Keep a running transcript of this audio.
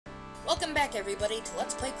Welcome back, everybody, to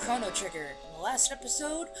Let's Play Chrono Trigger. In the last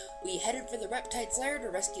episode, we headed for the Reptide's lair to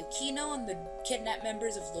rescue Kino and the kidnapped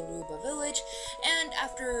members of Laruba Village, and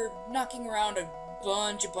after knocking around a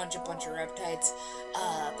bunch of Reptides,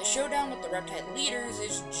 the showdown with the Reptide leaders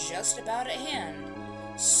is just about at hand.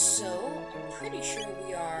 So, I'm pretty sure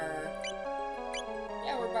we are...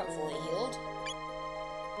 yeah, we're about fully healed.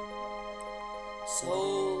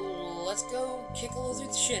 So, let's go kick a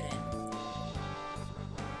lizard's shit in.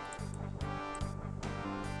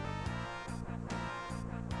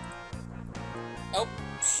 Oh,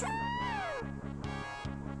 shoot.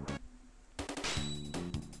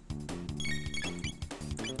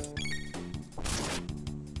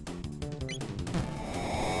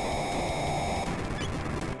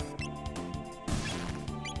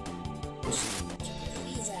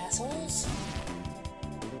 These assholes.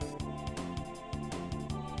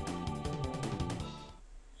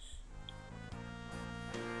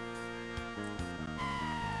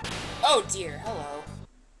 Oh dear, hello.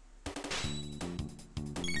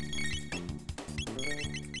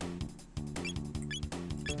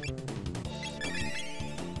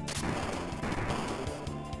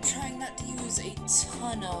 Try not to use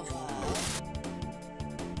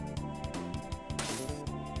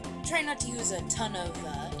a ton of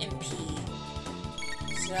MP,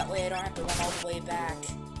 so that way I don't have to run all the way back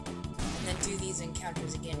and then do these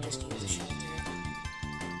encounters again just to use a shelter.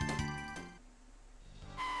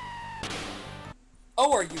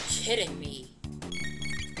 Oh, are you kidding me?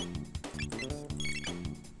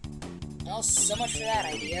 Well, so much for that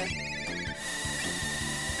idea.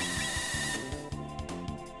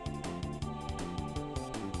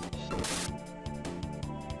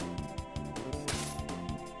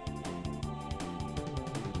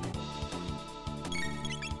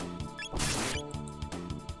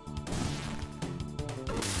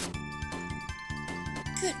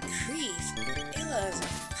 Good grief, Ayla is a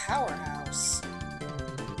powerhouse.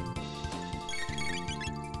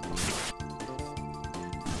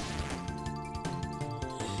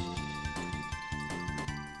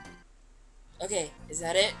 Okay, is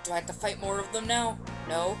that it? Do I have to fight more of them now?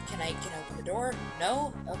 No? Can I open the door?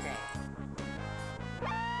 No? Okay.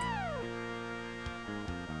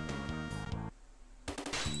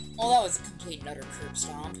 Well, that was a complete and utter curb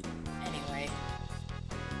stomp. Anyway.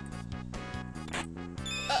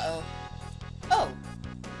 Uh-oh. Oh!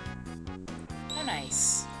 How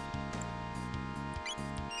nice.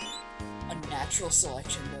 A natural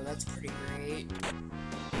selection, though. That's pretty great.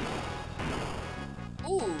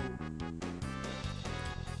 Ooh!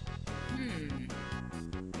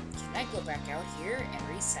 Can I go back out here and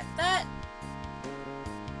reset that?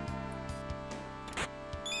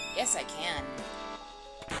 Yes, I can.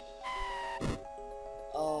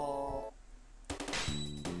 Oh.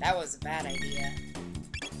 That was a bad idea.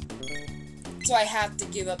 So I have to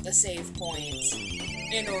give up the save points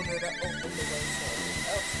in order to open the way forward.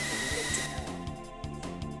 Okay, good to know.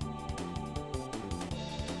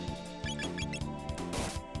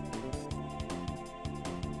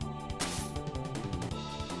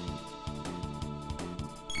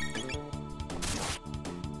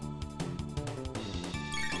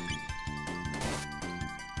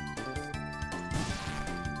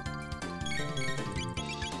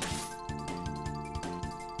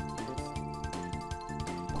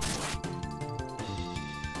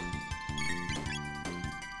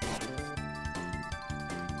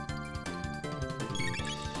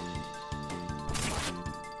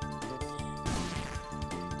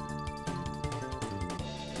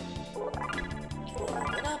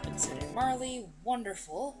 Marley,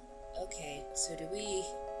 wonderful. Okay, so do we...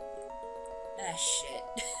 ah, shit.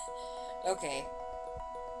 Okay.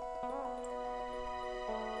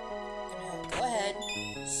 Go ahead,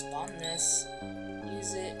 spawn this,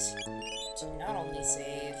 use it to not only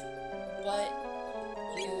save, but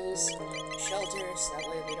use shelter, so that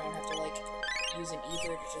way we don't have to, like, use an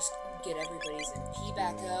ether to just get everybody's MP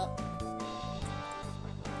back up.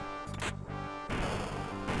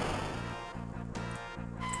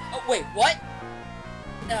 Oh, wait, what?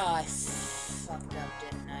 No, I fucked up,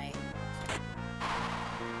 didn't I?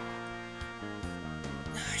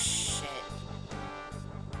 Ah, shit.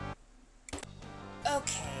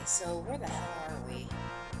 Okay, so where the hell are we?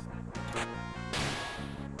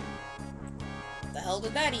 What the hell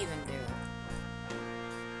did that even do?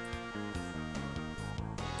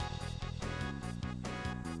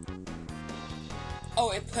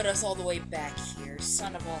 Oh, it put us all the way back here,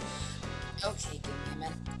 son of a... okay, give me a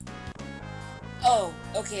minute. Oh,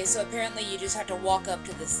 okay, so apparently you just have to walk up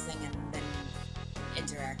to this thing and then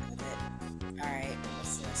interact with it. Alright,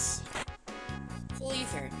 what's this? Full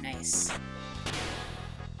ether, nice.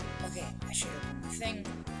 Okay. I should open the thing.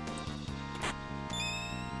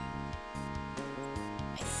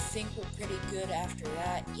 I think we're pretty good after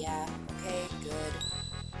that. Yeah, okay, good.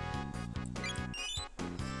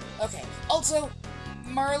 Okay, also,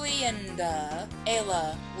 Marley and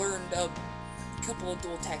Ayla learned a couple of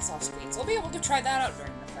dual attacks off screen, so I'll be able to try that out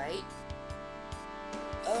during the fight.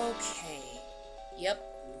 Okay. Yep,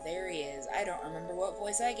 there he is. I don't remember what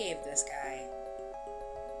voice I gave this guy.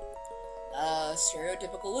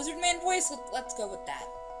 Stereotypical lizard man voice? Let's go with that.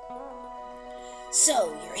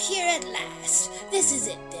 So, you're here at last. This is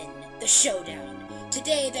it then, the showdown.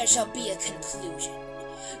 Today there shall be a conclusion.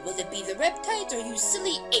 Will it be the reptiles or you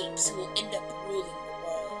silly apes who will end up ruling the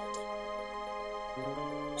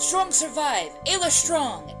world? Strong survive! Ayla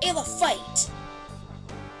strong! Ayla fight!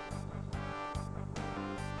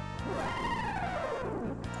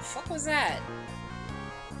 The fuck was that?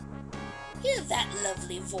 Hear that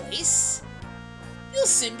lovely voice? You'll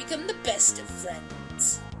soon become the best of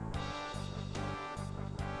friends.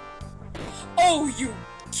 Oh, you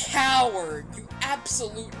coward! You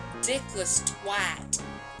absolute dickless twat!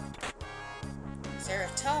 Sarah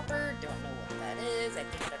Topper, don't know what that is. I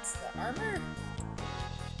think that's the armor.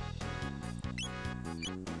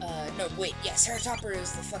 No, wait, yeah, Sarah Topper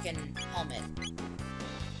is the fucking helmet.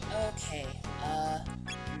 Okay,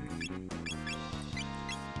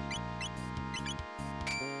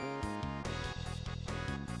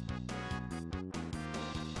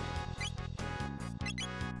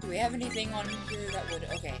 do we have anything on here that would...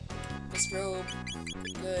 Okay. This robe.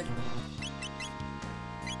 Good.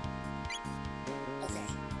 Okay.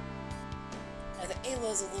 Now the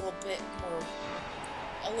Ayla's a little bit more...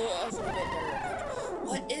 A little bit better.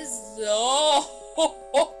 What is the... Oh, ho,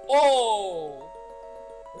 ho, ho.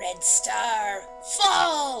 Red Star,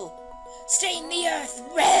 fall! Stain the earth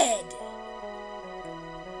red!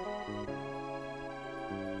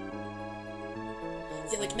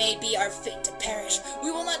 Though it may be our fate to perish,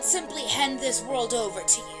 we will not simply hand this world over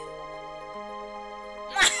to you.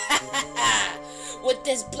 With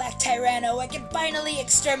this black Tyranno, I can finally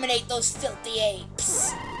exterminate those filthy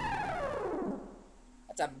apes.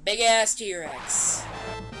 That's a big-ass T-Rex.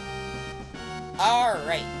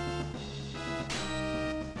 Alright.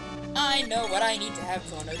 I know what I need to have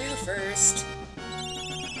Chrono do first.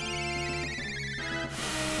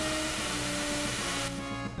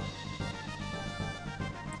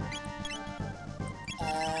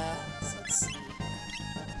 So let's see.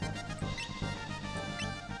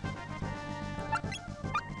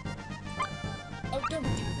 Oh, don't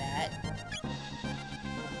do that.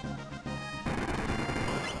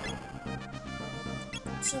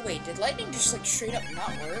 So wait, did lightning just like straight up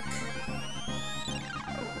not work?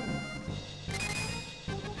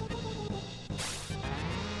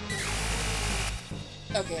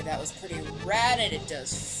 Okay, that was pretty rad, and it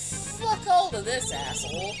does fuck all to this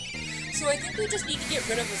asshole. So I think we just need to get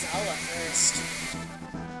rid of Azala first.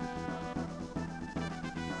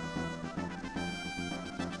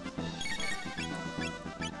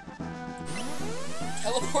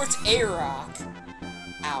 Teleports A-Rock.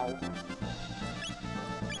 Ow.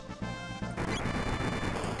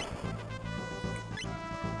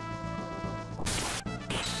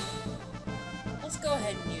 Let's go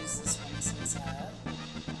ahead and use this one since,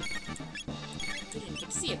 we didn't get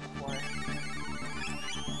to see it before.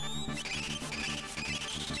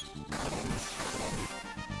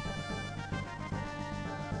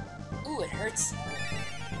 Ooh, it hurts.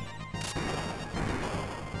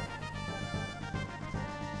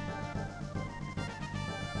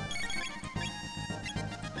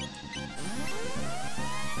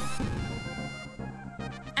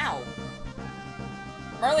 Ow.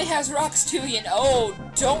 Marley has rocks too, you know. Oh,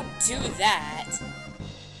 don't do that.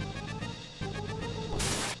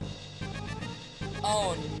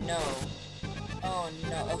 Oh no. Oh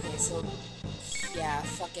no. Okay, so yeah,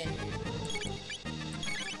 fucking.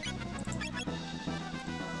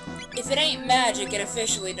 If it ain't magic, it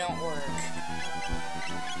officially don't work.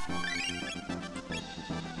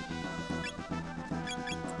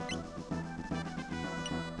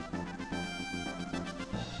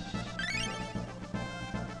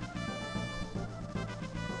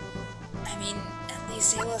 I mean, at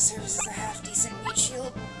least Halo serves as a half-decent meat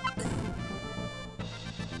shield.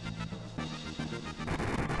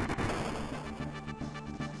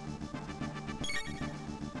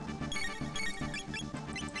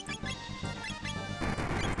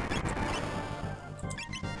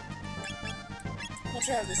 We'll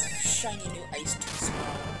try out this shiny new ice tooth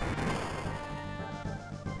spell.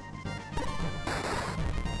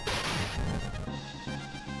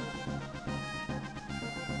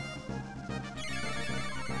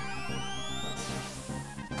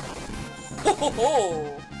 Ho ho ho!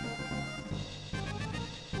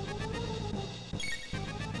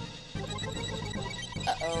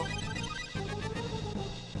 Uh-oh.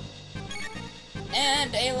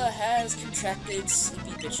 And Ayla has contracted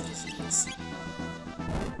sleepy bitch disease.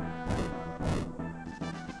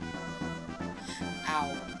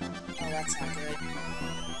 Ow. Oh, that's not good.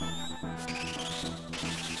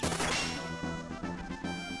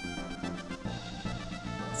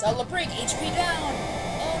 Zelda break, HP down!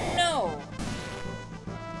 Oh no!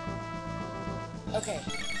 Okay,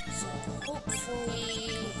 so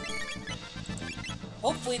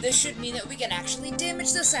hopefully this should mean that we can actually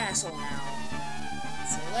damage this asshole now.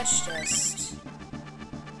 So let's just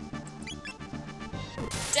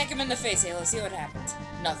deck him in the face, Ayla, see what happens.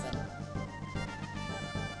 Nothing.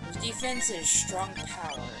 His defense is strong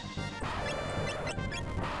power.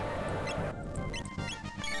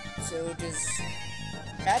 So does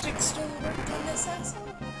magic still work on this asshole?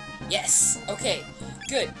 Yes! Okay,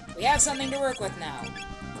 good. We have something to work with now.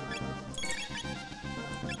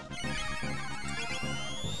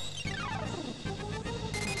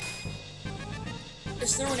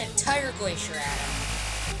 Just threw an entire glacier at him.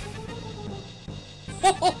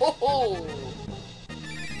 Ho ho ho ho!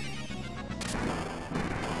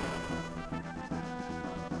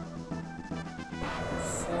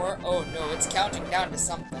 Four? Oh no, it's counting down to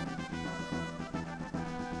something.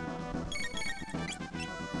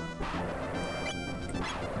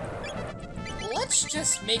 Let's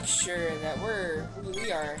just make sure that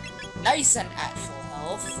we are nice and at full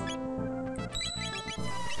health.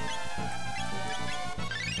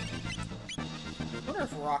 I wonder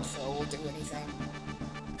if rock throw will do anything.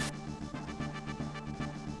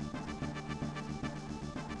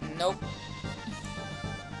 Nope.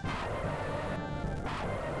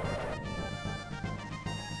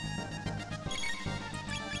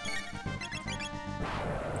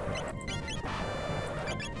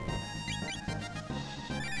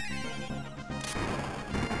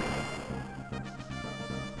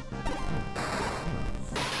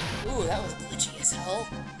 Ooh, that was glitchy as hell.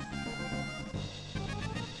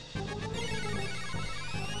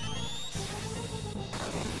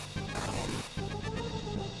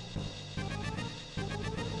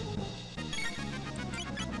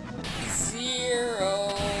 Zero.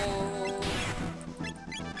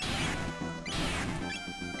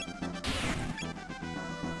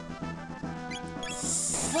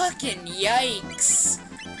 Fucking yikes.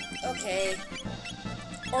 Okay.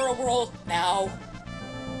 Aura World now.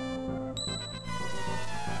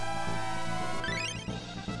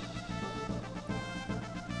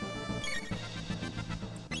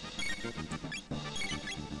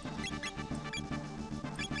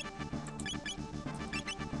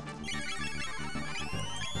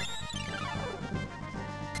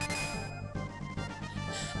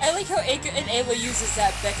 I like how Aka and Ayla uses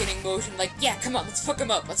that beckoning motion, like, yeah, come on, let's fuck him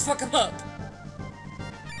up, let's fuck him up!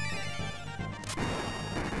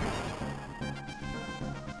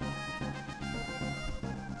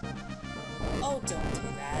 Oh, don't do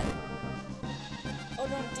that. Oh,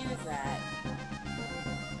 don't do that.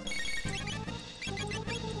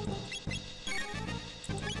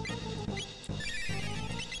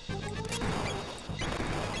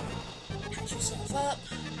 Patch yourself up.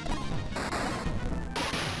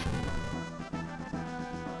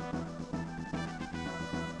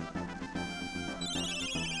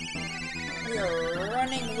 We are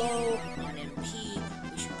running low on MP.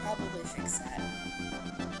 We should probably fix that.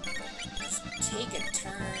 Just take a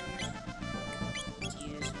turn to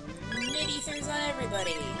use mid-ethers on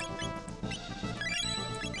everybody.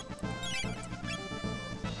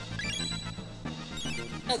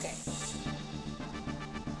 Okay.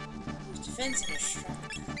 His defense is strong.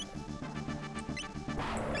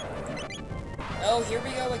 Oh, here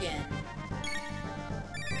we go again.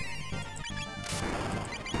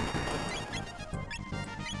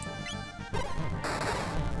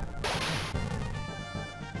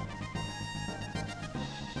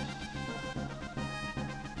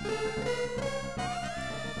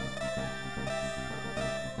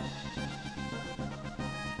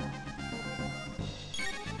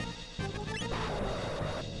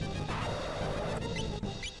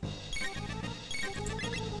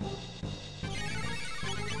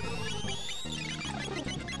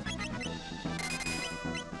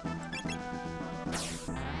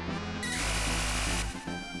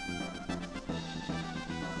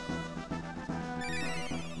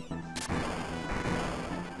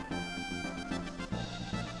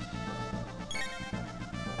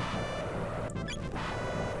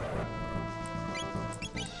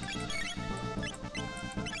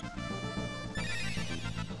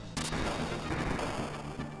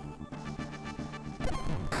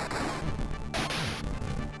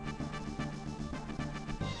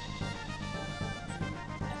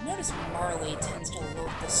 notice Marley tends to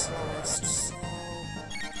load the slowest, so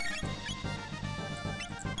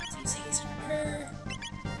let's use haste on her.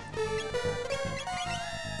 Go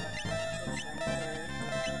for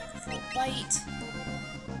another full bite.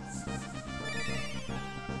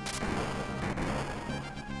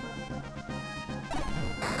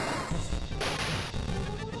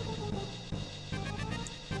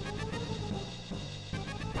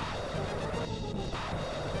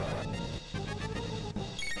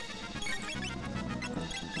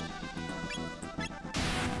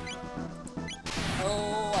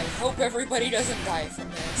 Oh, I hope everybody doesn't die from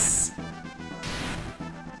this.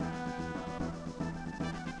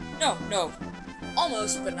 No, no.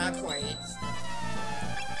 Almost, but not quite.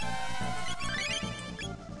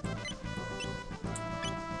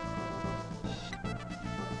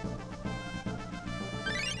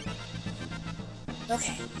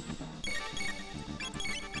 Okay.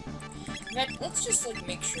 Let's just, like,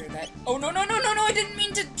 make sure that... Oh, no, no, no, no, no, I didn't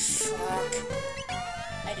mean to... Fuck.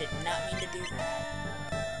 I did not mean to do that.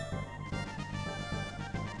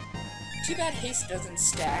 Too bad haste doesn't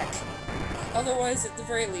stack. Otherwise, at the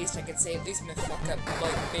very least, I could say at least my fuck up,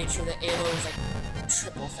 like, made sure that Alo was, like,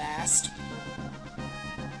 triple fast.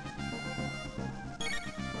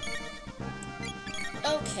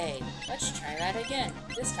 Okay, let's try that again.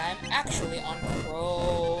 This time, actually on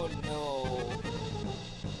Chrono.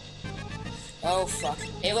 Oh, fuck.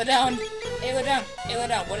 Ayla down! Ayla down! Ayla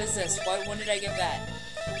down! What is this? When did I get that?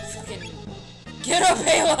 Fucking... Get up,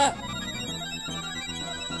 Ayla!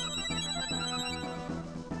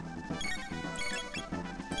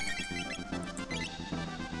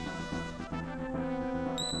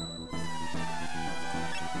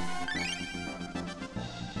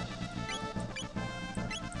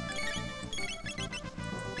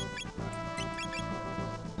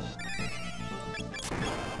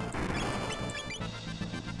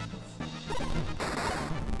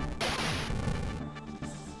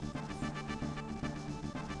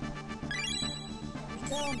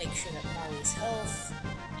 Make sure that Marley's health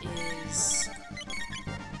is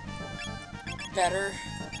better.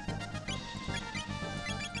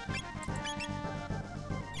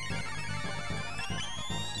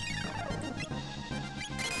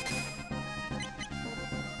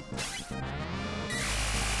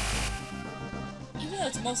 Even though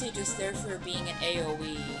it's mostly just there for being an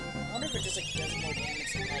AoE, I wonder if it just like does more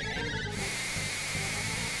damage than lightning.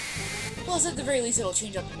 Plus, at the very least, it'll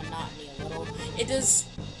change up the monotony a little. It does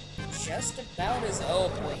just about as... Oh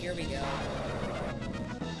boy, here we go.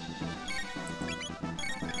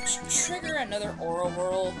 Trigger another Aura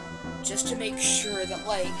Whirl, just to make sure that,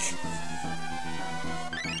 like,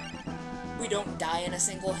 we don't die in a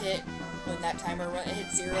single hit when that timer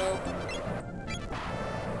hits 0.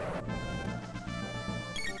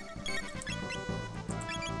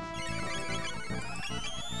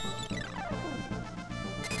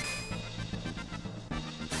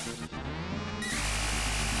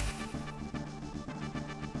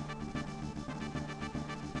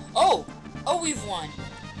 Oh! Oh, we've won!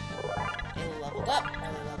 Ayla leveled up,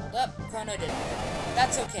 Marley leveled up, Chrono didn't.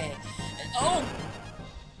 That's okay. Oh!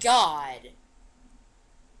 God!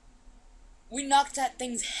 We knocked that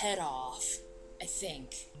thing's head off, I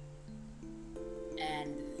think.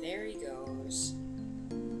 And there he goes.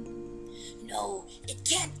 No, it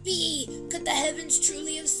can't be! Could the heavens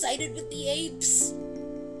truly have sided with the apes?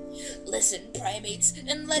 Listen, primates,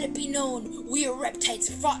 and let it be known, we Reptites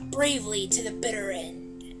fought bravely to the bitter end.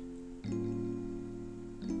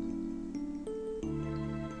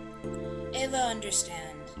 Ayla,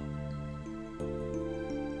 understand.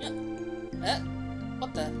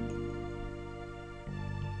 What the?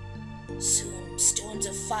 Soon, stones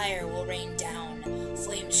of fire will rain down,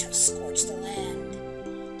 flames shall scorch the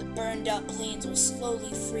land. The burned-out plains will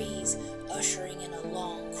slowly freeze, ushering in a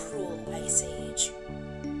long, cruel ice age.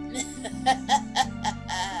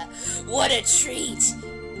 What a treat!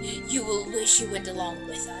 You will wish you went along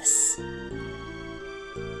with us.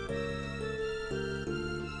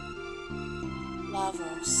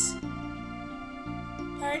 Lavos.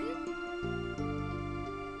 Pardon?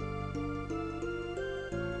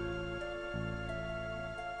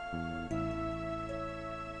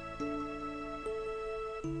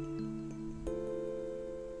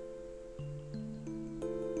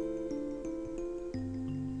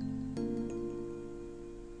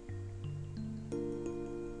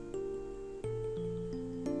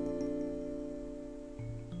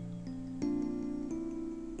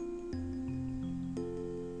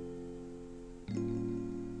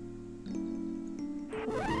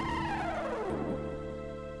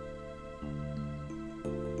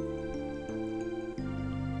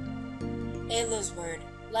 Ayla's word.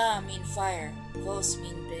 La mean fire. Vos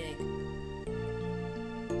mean big.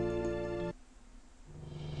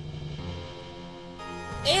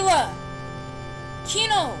 Ayla!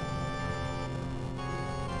 Kino!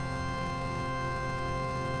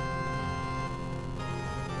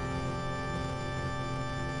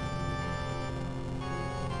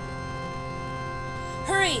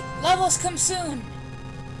 Hurry! Lavos come soon!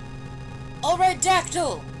 Alright,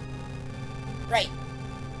 Dactyl! Right.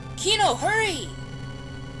 Kino, hurry!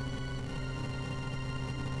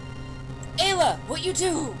 Ayla, what you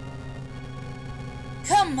do?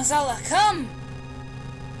 Come, Mazala, come!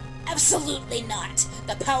 Absolutely not.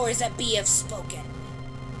 The powers that be have spoken.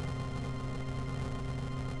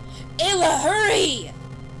 Ayla, hurry!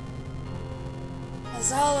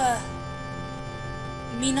 Mazala,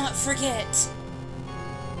 me not forget.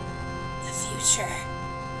 The future.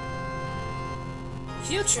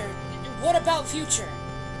 Future? What about future?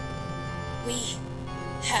 We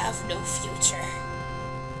have no future.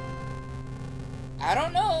 I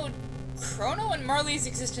don't know. Chrono and Marley's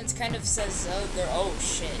existence kind of says, oh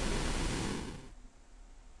shit.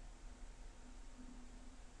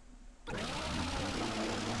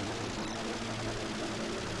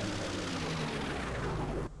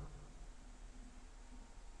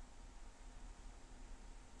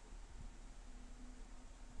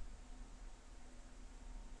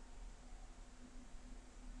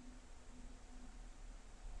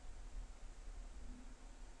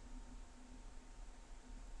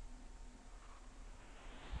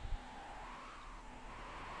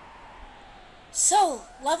 So,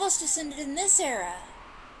 Lavos descended in this era.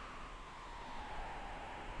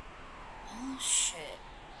 Oh shit.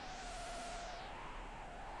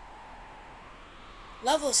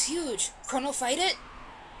 Lavos huge. Chrono fight it?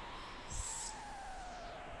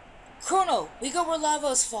 Chrono, we go where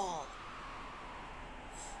Lavos fall.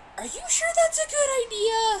 Are you sure that's a good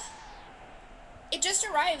idea? It just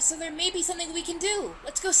arrived, so there may be something we can do.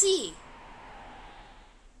 Let's go see.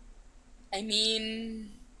 I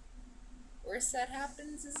mean, worst that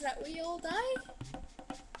happens is that we all die?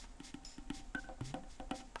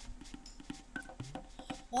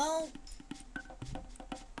 Well,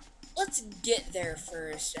 let's get there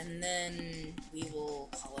first, and then we will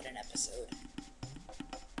call it an episode.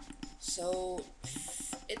 So,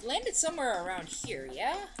 it landed somewhere around here,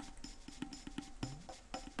 yeah?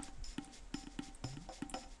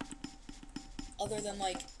 Other than,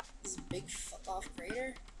 like, this big fuck-off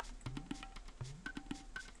crater?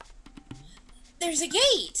 There's a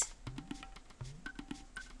gate!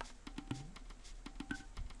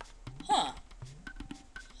 Huh.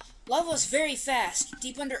 Lava's very fast,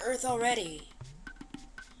 deep under Earth already.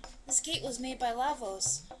 This gate was made by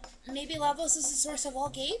Lavos. Maybe Lavos is the source of all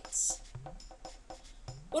gates?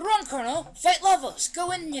 But run, Chrono! Fight Lavos! Go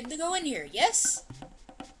in here, yes?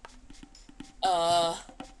 I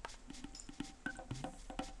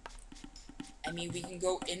mean, we can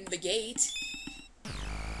go in the gate.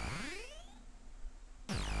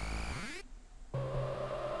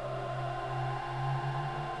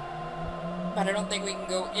 But I don't think we can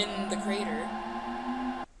go in the crater.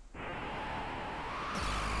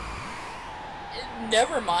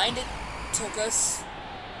 Never mind, it took us...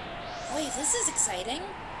 Wait, this is exciting.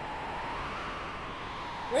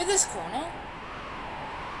 Where's this, Chrono?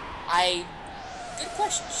 Good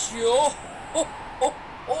question.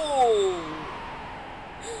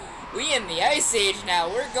 We in the Ice Age now.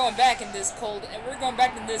 We're going back in this cold... We're going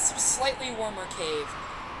back in this slightly warmer cave.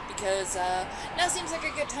 Because, now seems like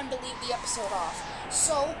a good time to leave the episode off.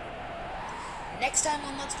 So, next time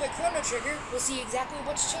on Let's Play Chrono Trigger, we'll see exactly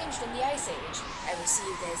what's changed in the Ice Age. I will see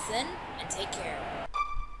you guys then, and take care.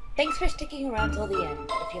 Thanks for sticking around till the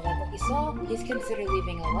end. If you like what you saw, please consider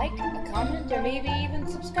leaving a like, a comment, or maybe even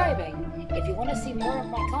subscribing. If you want to see more of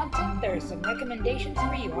my content, there are some recommendations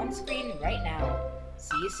for you on screen right now.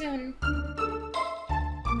 See you soon!